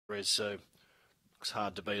So looks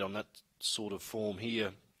hard to beat on that sort of form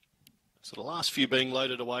here. So the last few being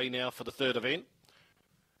loaded away now for the third event.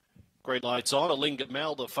 Green lights on.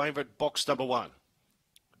 Llyngamel, the favourite, box number 1.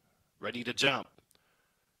 Ready to jump.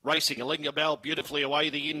 Racing, Llyngamel beautifully away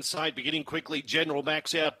the inside, beginning quickly. General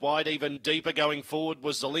Max out wide, even deeper going forward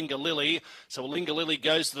was Alinga Lily. So Alinga Lily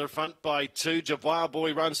goes to the front by 2. Javois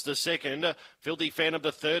Boy runs to second. Filthy Phantom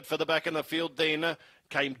to third. For the back in the field then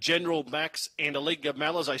came General Max and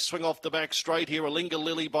Llyngamel as they swing off the back straight here. Alinga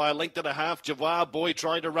Lily by a length and a half. Javois Boy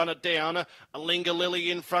trying to run it down. Alinga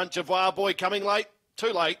Lily in front. Javois Boy coming late.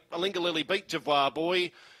 Too late. Alinga Lily beat Javois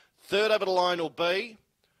Boy. Third over the line will be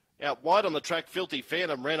out wide on the track. Filthy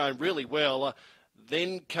Phantom ran home really well.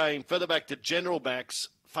 Then came further back to General Max.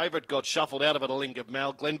 Favourite got shuffled out of it.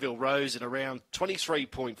 Llyngamel. Glenville Rose in around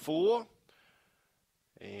 23.4.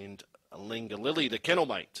 And Alinga Lily, the kennel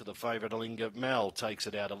mate to the favourite Llyngamel, takes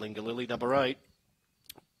it out. Alinga Lily, number 8,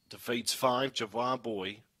 defeats 5, Javois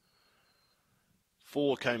Boy.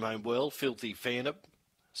 4 came home well, Filthy Phantom.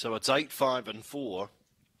 So it's 8, 5 and 4.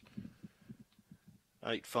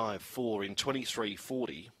 8, 5, 4 in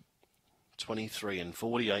 23.40. 23 and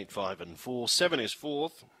 40, 8, 5 and 4. 7 is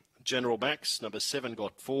 4th. General Max, number 7,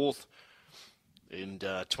 got 4th. And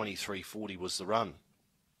 23.40 was the run.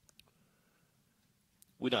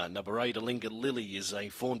 Winner, number 8, Alinga Lily, is a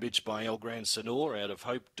fawn bitch by El Gran Senor out of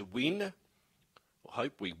Hope to Win. Or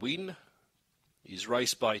Hope We Win. Is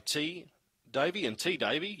raced by T. Davey and T.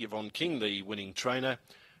 Davey. Yvonne King, the winning trainer.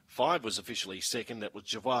 5 was officially second. That was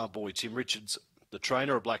Javois Boy, Tim Richards, the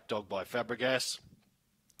trainer. A Black Dog by Fabregas.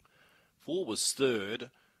 4 was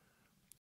third.